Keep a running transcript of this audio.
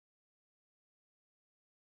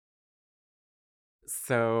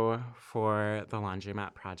So for the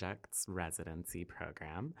Laundromat Project's residency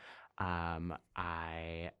program,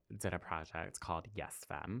 I did a project called Yes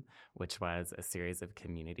Femme, which was a series of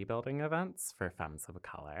community building events for Femmes of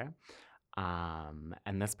Color.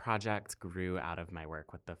 And this project grew out of my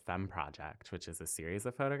work with the FEMME Project, which is a series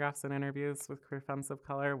of photographs and interviews with queer femmes of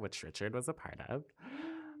color, which Richard was a part of.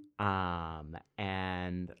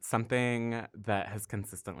 And something that has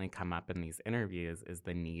consistently come up in these interviews is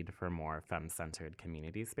the need for more femme-centered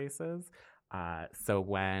community spaces. So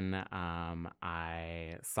when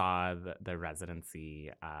I saw the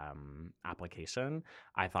residency application,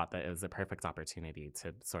 I thought that it was a perfect opportunity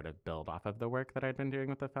to sort of build off of the work that I'd been doing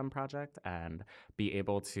with the FEMME Project and be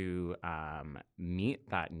able to meet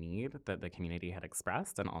that need that the community had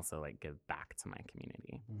expressed and also like give back to my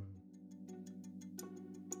community.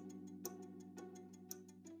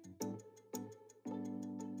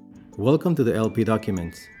 Welcome to the LP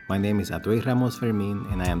Documents. My name is Atoy Ramos Fermin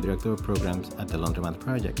and I am Director of Programs at the Laundromat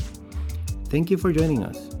Project. Thank you for joining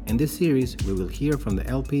us. In this series, we will hear from the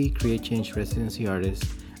LP Create Change residency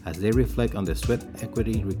artists as they reflect on the sweat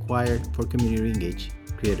equity required for community-engaged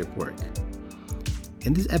creative work.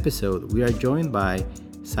 In this episode, we are joined by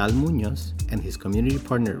Sal Muñoz and his community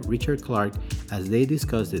partner Richard Clark as they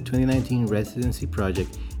discuss the 2019 residency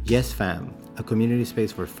project Yes Femme, a community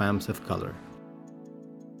space for femmes of color.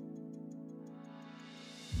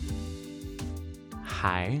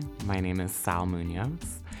 Hi, my name is Sal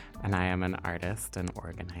Muñoz, and I am an artist and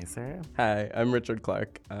organizer. Hi, I'm Richard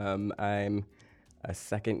Clark. I'm a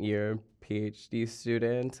second-year PhD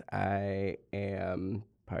student. I am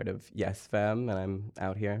part of Yes Femme, and I'm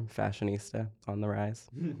out here, fashionista on the rise.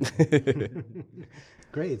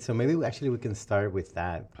 Great. So maybe we can start with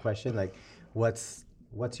that question. Like, what's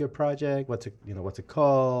your project? What's it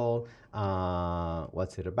called?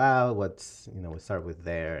 What's it about? We'll start with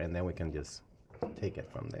there, and then we can just take it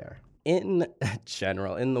from there. In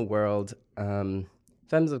general, in the world,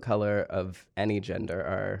 femmes of color of any gender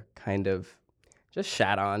are kind of just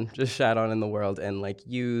shat on in the world and like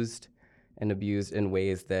used and abused in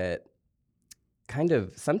ways that kind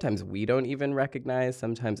of sometimes we don't even recognize.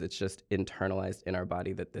 Sometimes it's just internalized in our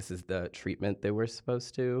body that this is the treatment that we're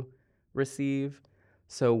supposed to receive.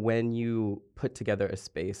 So when you put together a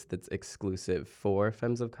space that's exclusive for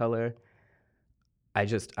femmes of color,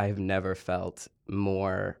 I've never felt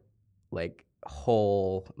more like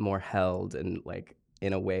whole, more held, and like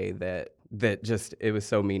in a way that just, it was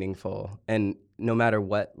so meaningful. And no matter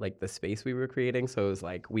what, like the space we were creating, so it was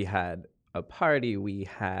like we had a party, we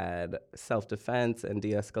had self-defense and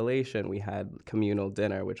de-escalation, we had communal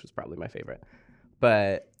dinner, which was probably my favorite.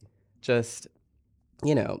 But just,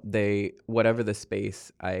 whatever the space,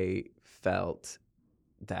 I felt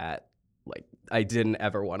that like I didn't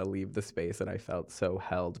ever want to leave the space, and I felt so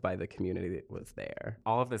held by the community that was there.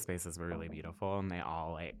 All of the spaces were really beautiful, and they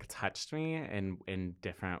all like touched me in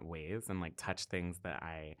different ways and like touched things that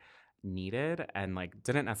I needed and like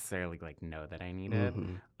didn't necessarily like know that I needed,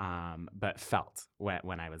 but felt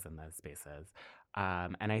when I was in those spaces.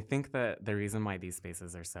 And I think that the reason why these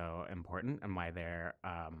spaces are so important and why they're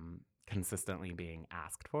consistently being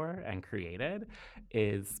asked for and created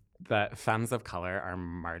is that femmes of color are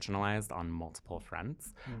marginalized on multiple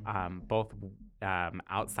fronts, both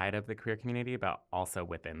outside of the queer community, but also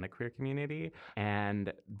within the queer community.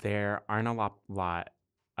 And there aren't a lot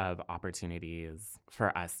of opportunities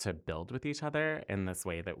for us to build with each other in this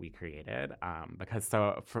way that we created, because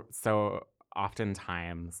so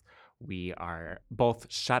oftentimes we are both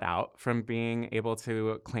shut out from being able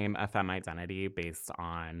to claim a femme identity based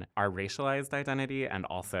on our racialized identity and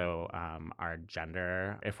also our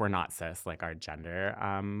gender. If we're not cis, like our gender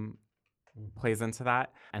plays into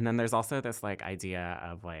that. And then there's also this like idea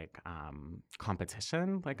of like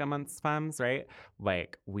competition like amongst femmes, right?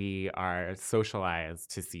 Like we are socialized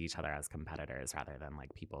to see each other as competitors rather than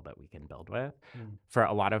like people that we can build with. For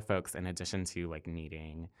a lot of folks, in addition to like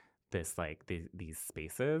needing this like these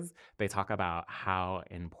spaces, they talk about how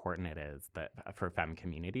important it is that for femme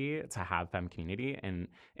community to have femme community and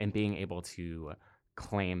being able to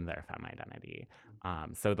claim their femme identity.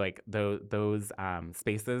 So like those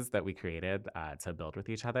spaces that we created to build with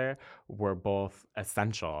each other were both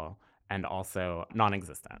essential and also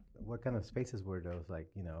non-existent. What kind of spaces were those? Like,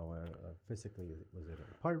 physically, was it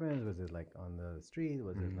apartments? Was it like on the street?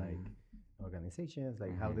 Was it like organizations?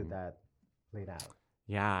 Like, how did that play out?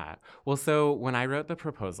 Yeah. Well, so when I wrote the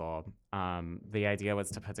proposal, the idea was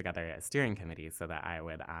to put together a steering committee so that I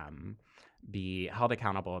would be held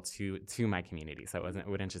accountable to my community. So it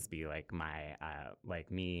wouldn't just be like my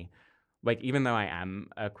like me, like even though I am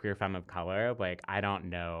a queer femme of color, like I don't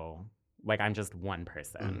know like I'm just one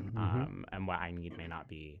person, and what I need may not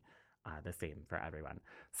be the same for everyone.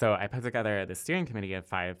 So I put together the steering committee of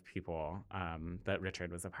 5 people that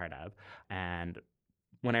Richard was a part of. And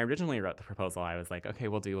when I originally wrote the proposal, I was like, okay,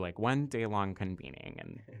 we'll do like 1 day long convening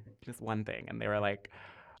and just one thing. And they were like,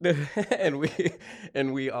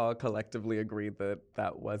 and we all collectively agreed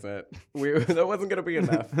that wasn't going to be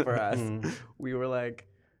enough for us. We were like,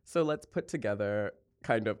 so let's put together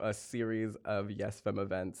kind of a series of Yes Femme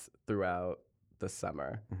events throughout the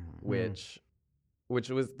summer, which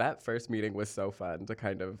was, that first meeting was so fun to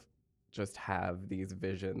kind of just have these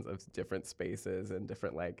visions of different spaces and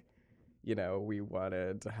different, like, you know, we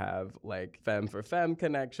wanted to have like femme for femme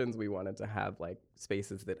connections. We wanted to have like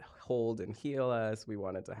spaces that hold and heal us. We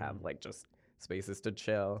wanted to have like just spaces to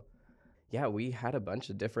chill. Yeah, we had a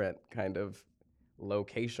bunch of different kind of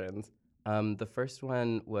locations. The first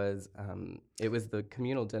one was, it was the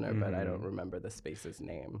communal dinner, but I don't remember the space's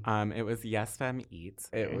name. It was Yes Femme Eats.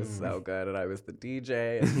 It was so good, and I was the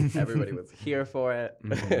DJ, and everybody was here for it,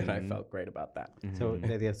 and I felt great about that. So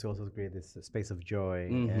the idea is to also create this space of joy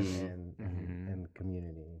and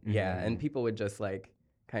community. Yeah, and people would just like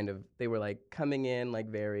kind of, they were like coming in like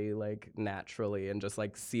very like naturally and just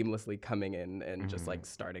like seamlessly coming in and just like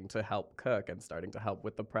starting to help cook and starting to help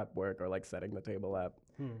with the prep work or like setting the table up.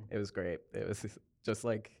 It was great. It was just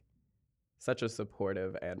like such a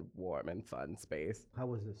supportive and warm and fun space. How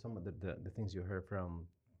was some of the things you heard from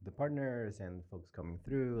the partners and folks coming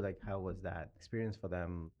through? Like, how was that experience for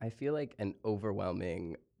them? I feel like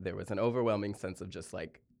there was an overwhelming sense of just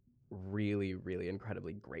like really, really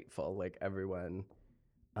incredibly grateful. Like everyone,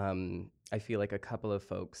 I feel like a couple of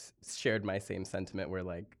folks shared my same sentiment where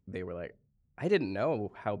like, they were like, I didn't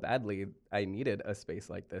know how badly I needed a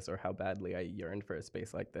space like this or how badly I yearned for a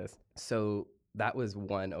space like this. So that was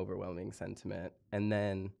one overwhelming sentiment. And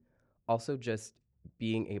then also just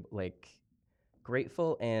being able, like,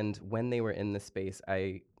 grateful. And when they were in the space,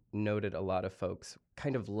 I noted a lot of folks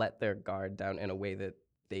kind of let their guard down in a way that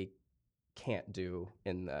they can't do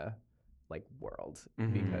in the like world,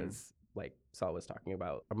 because like Saul was talking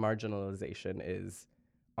about, marginalization is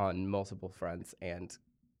on multiple fronts and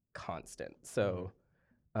constant. So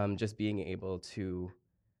just being able to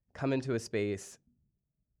come into a space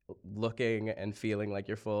looking and feeling like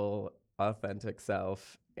your full authentic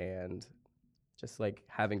self and just like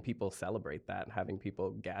having people celebrate that, having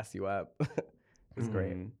people gas you up is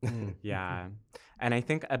great. Yeah. And I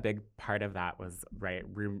think a big part of that was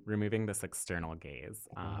removing this external gaze.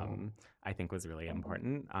 I think was really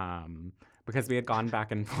important, because we had gone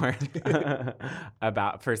back and forth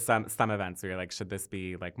about, for some events we were like, should this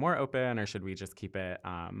be like more open or should we just keep it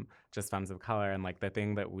just Femmes of Color? And like the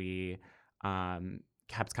thing that we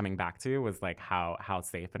kept coming back to was like how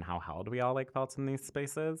safe and how held we all like felt in these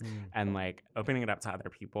spaces, and like opening it up to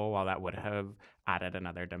other people, while that would have added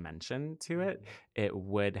another dimension to it, it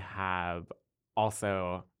would have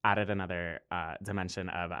also added another dimension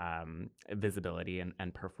of visibility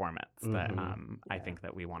and performance that I think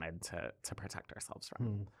that we wanted to protect ourselves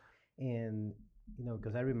from. And you know,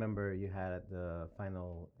 because I remember you had the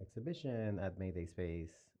final exhibition at Mayday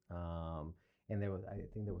Space, and I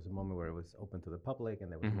think there was a moment where it was open to the public, and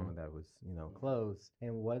there was a moment that was, you know, closed.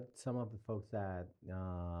 And what some of the folks that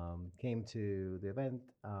came to the event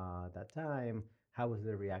that time, how was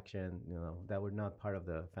their reaction, you know, that were not part of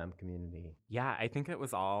the femme community? Yeah, I think it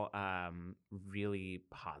was all really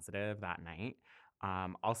positive that night.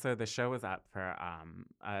 Also, the show was up for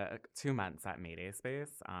 2 months at Mayday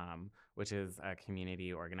Space, which is a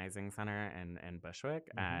community organizing center in Bushwick.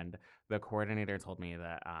 And the coordinator told me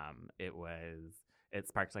that it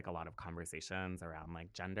sparked like a lot of conversations around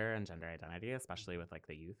like gender and gender identity, especially with like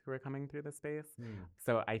the youth who were coming through the space.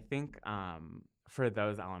 So I think for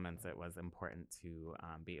those elements, it was important to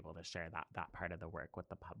be able to share that part of the work with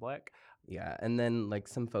the public. Yeah, and then like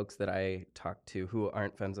some folks that I talked to who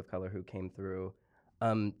aren't Femmes of Color who came through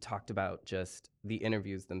talked about just the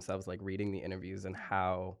interviews themselves, like reading the interviews and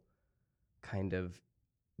how kind of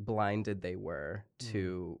blinded they were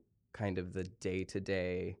to kind of the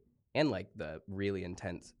day-to-day and like the really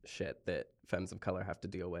intense shit that Femmes of Color have to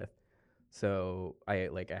deal with. So I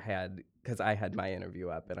had my interview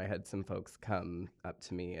up and I had some folks come up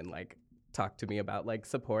to me and like talk to me about like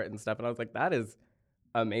support and stuff, and I was like, that is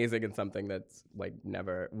amazing and something that's like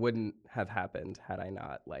never wouldn't have happened had I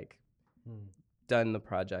not like done the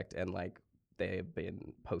project and like they've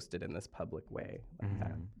been posted in this public way like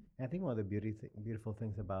that. I think one of the beautiful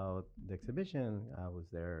things about the exhibition was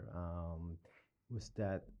there was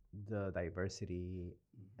that the diversity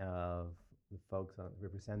of the folks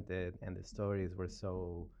represented and the stories were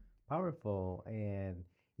so powerful. And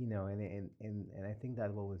and I think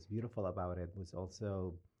that what was beautiful about it was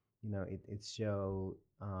also, it showed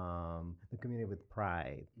the community with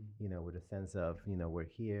pride, with a sense of, we're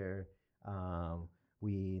here, um,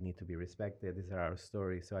 we need to be respected. These are our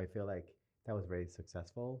stories. So I feel like that was very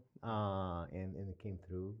successful, and it came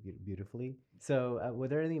through beautifully. So, were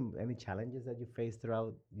there any challenges that you faced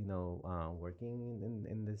throughout, working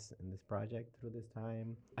in this project through this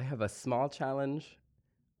time? I have a small challenge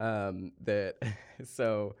that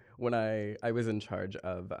so when I was in charge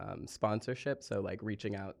of sponsorship, so like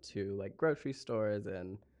reaching out to like grocery stores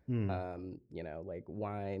and like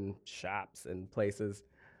wine shops and places,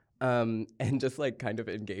 and just like kind of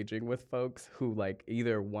engaging with folks who like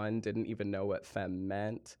either one didn't even know what femme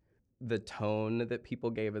meant. The tone that people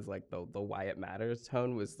gave as like the why it matters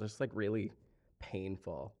tone was just like really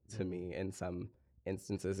painful to me in some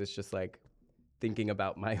instances. It's just like thinking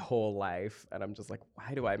about my whole life and I'm just like,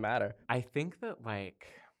 why do I matter? I think that like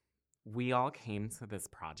we all came to this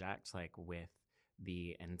project like with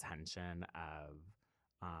the intention of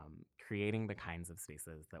creating the kinds of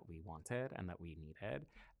spaces that we wanted and that we needed.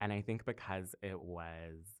 And I think because it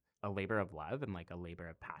was a labor of love and like a labor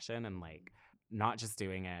of passion and like not just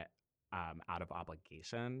doing it out of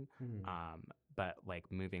obligation, but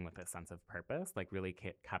like moving with a sense of purpose, like really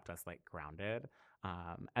kept us like grounded.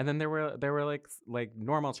 And then there were like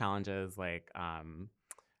normal challenges, like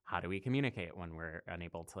how do we communicate when we're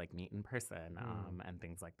unable to like meet in person, and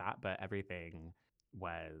things like that. But everything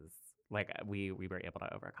was like we were able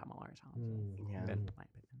to overcome all our challenges. Yeah. In my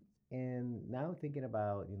opinion. And now thinking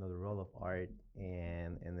about the role of art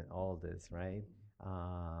and then all this, right?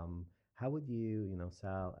 How would you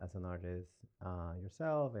Sal, as an artist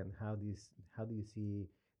yourself, and how do you see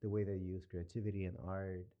the way that you use creativity and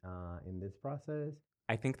art in this process?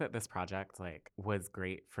 I think that this project like was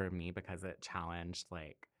great for me because it challenged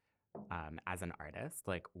like as an artist,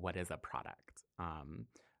 like what is a product?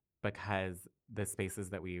 Because the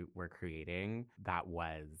spaces that we were creating, that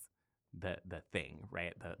was the thing,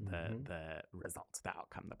 right? The result, the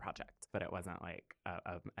outcome, the project. But it wasn't like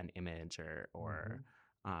an image or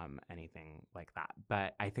anything like that.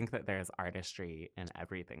 But I think that there's artistry in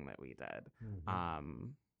everything that we did.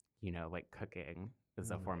 Like cooking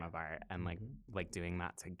is a form of art, and like doing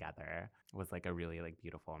that together was like a really like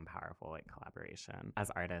beautiful and powerful like collaboration. As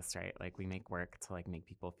artists, right, like we make work to like make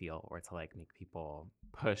people feel or to like make people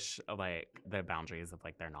push like the boundaries of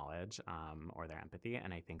like their knowledge or their empathy.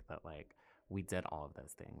 And I think that like we did all of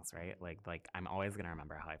those things, right? Like I'm always gonna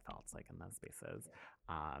remember how I felt like in those spaces,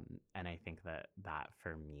 and I think that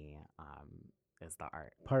for me is the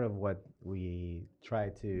art. Part of what we try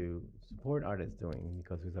to support artists doing,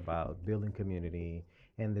 because it's about building community,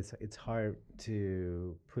 and it's hard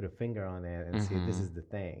to put a finger on it and say this is the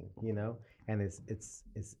thing, and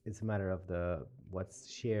it's a matter of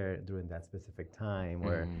what's shared during that specific time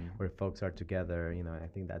where folks are together, and I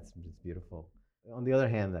think that's just beautiful. On the other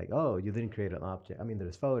hand, like, oh, you didn't create an object. I mean,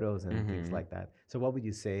 there's photos and things like that. So what would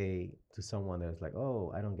you say to someone that's like,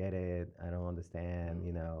 oh, I don't get it, I don't understand,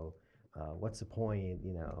 what's the point,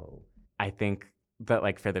 I think that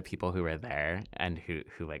like for the people who were there and who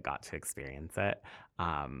like got to experience it,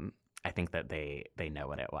 I think that they know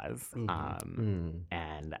what it was,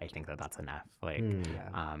 and I think that that's enough. Like,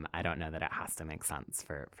 I don't know that it has to make sense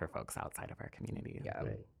for folks outside of our community. Yeah.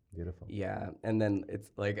 Right. Beautiful. Yeah, and then it's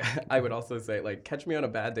like I would also say like, catch me on a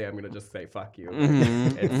bad day, I'm gonna just say fuck you.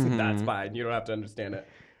 That's fine. You don't have to understand it.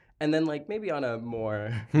 And then like maybe on a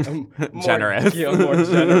more generous, more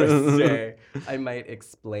generous day, I might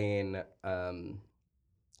explain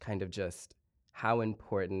kind of just how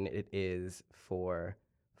important it is for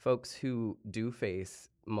folks who do face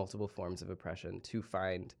multiple forms of oppression to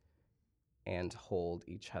find and hold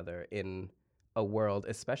each other in a world,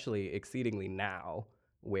 especially exceedingly now,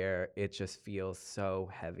 where it just feels so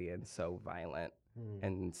heavy and so violent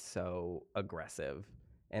and so aggressive,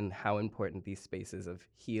 and how important these spaces of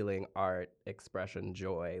healing, art, expression,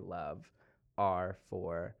 joy, love are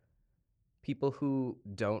for people who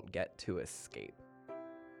don't get to escape.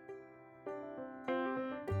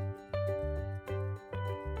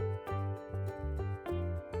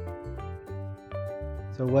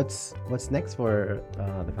 So what's next for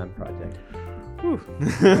the FEMME Project?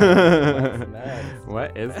 What's next?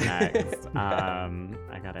 What is next?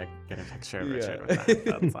 I gotta get a picture of Richard with that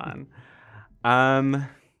headphones on.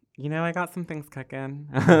 I got some things cooking.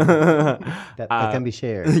 that can be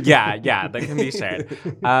shared. Yeah, that can be shared.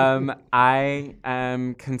 I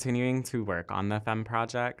am continuing to work on the FEMME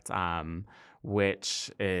Project,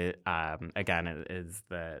 which is, again is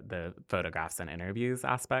the photographs and interviews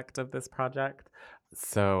aspect of this project.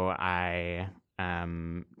 So I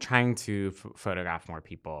am trying to photograph more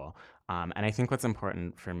people. And I think what's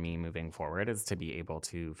important for me moving forward is to be able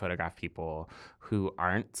to photograph people who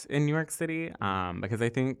aren't in New York City. Because I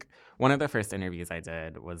think one of the first interviews I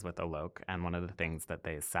did was with Alok, and one of the things that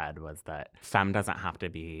they said was that femme doesn't have to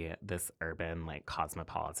be this urban, like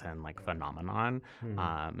cosmopolitan, like phenomenon.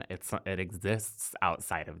 It exists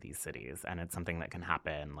outside of these cities, and it's something that can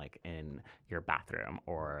happen like in your bathroom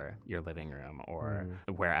or your living room or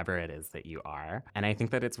wherever it is that you are. And I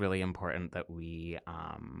think that it's really important that we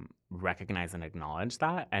recognize and acknowledge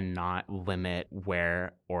that and not limit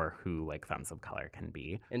where or who like Femmes of Color can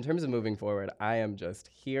be. In terms of moving forward, I am just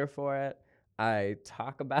here for it. I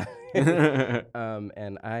talk about it.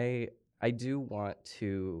 And I do want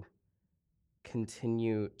to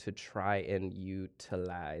continue to try and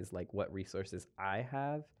utilize like what resources I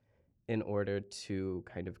have in order to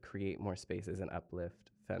kind of create more spaces and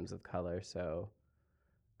uplift Femmes of Color. So,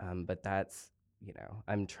 but that's,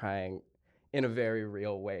 I'm trying in a very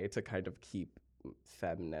real way to kind of keep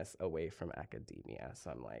feminist away from academia.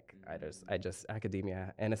 So I'm like, I just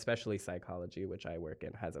academia, and especially psychology, which I work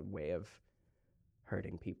in, has a way of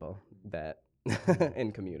hurting people that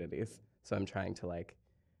in communities. So I'm trying to like,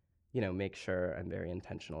 make sure I'm very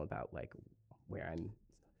intentional about like where I'm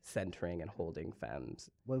centering and holding femmes.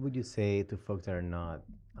 What would you say to folks that are not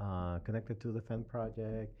connected to the FEMME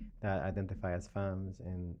Project, that identify as femmes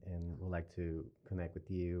and would like to connect with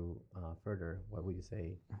you further? What would you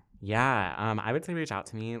say? Yeah, I would say reach out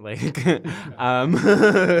to me. Like,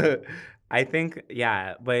 I think,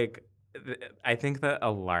 I think that a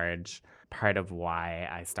large part of why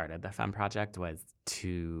I started the FEMME Project was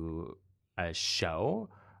to show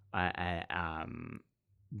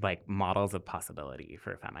like models of possibility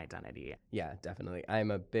for femme identity. Yeah, definitely.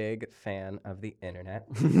 I'm a big fan of the internet.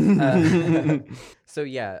 So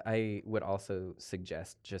yeah, I would also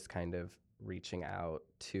suggest just kind of reaching out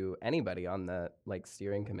to anybody on the like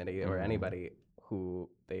steering committee or anybody who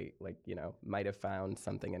they like, might have found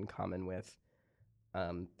something in common with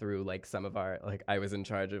through like some of our, like I was in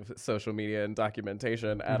charge of social media and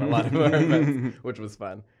documentation at a lot of our events, which was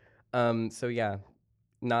fun. So yeah,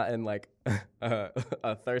 not in like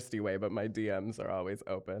a thirsty way, but my DMs are always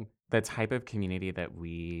open. The type of community that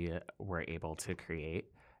we were able to create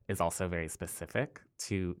is also very specific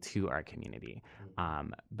to our community,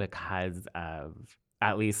 because of,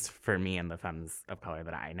 at least for me and the Femmes of Color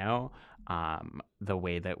that I know, the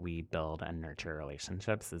way that we build and nurture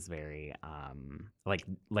relationships is very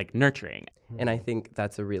like nurturing. And I think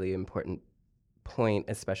that's a really important point,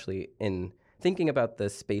 especially in thinking about the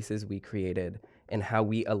spaces we created and how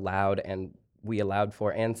we allowed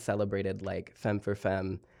for and celebrated like femme for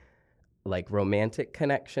femme, like romantic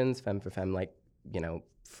connections, femme for femme, like,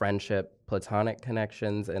 friendship, platonic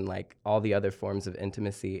connections, and like all the other forms of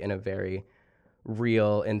intimacy in a very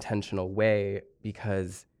real, intentional way,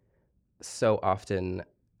 because so often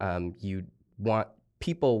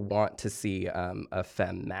people want to see a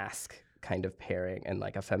femme masc kind of pairing and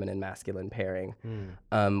like a feminine masculine pairing,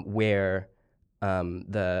 where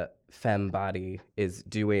the femme body is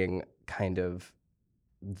doing kind of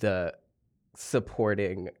the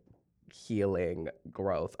supporting, healing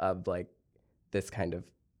growth of like this kind of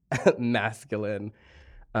masculine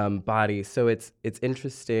body. So it's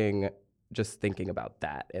interesting just thinking about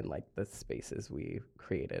that and like the spaces we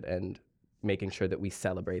created and making sure that we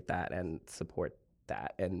celebrate that and support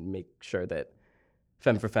that and make sure that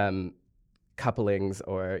femme for femme couplings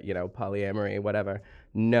or, polyamory, whatever,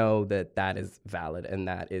 know that that is valid and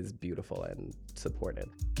that is beautiful and supported.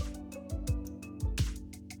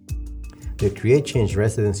 The Create Change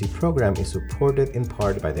residency program is supported in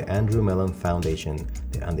part by the Andrew Mellon Foundation,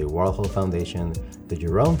 the Andy Warhol Foundation, the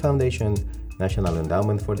Jerome Foundation, National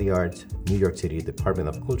Endowment for the Arts, New York City Department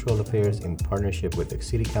of Cultural Affairs in partnership with the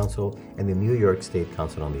City Council and the New York State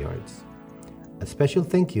Council on the Arts. A special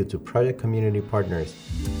thank you to project community partners,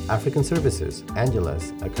 African Services,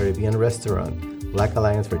 Angela's, a Caribbean restaurant, Black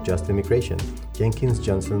Alliance for Just Immigration, Jenkins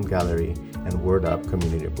Johnson Gallery, and Word Up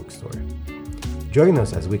Community Bookstore. Join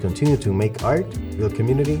us as we continue to make art, build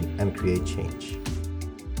community, and create change.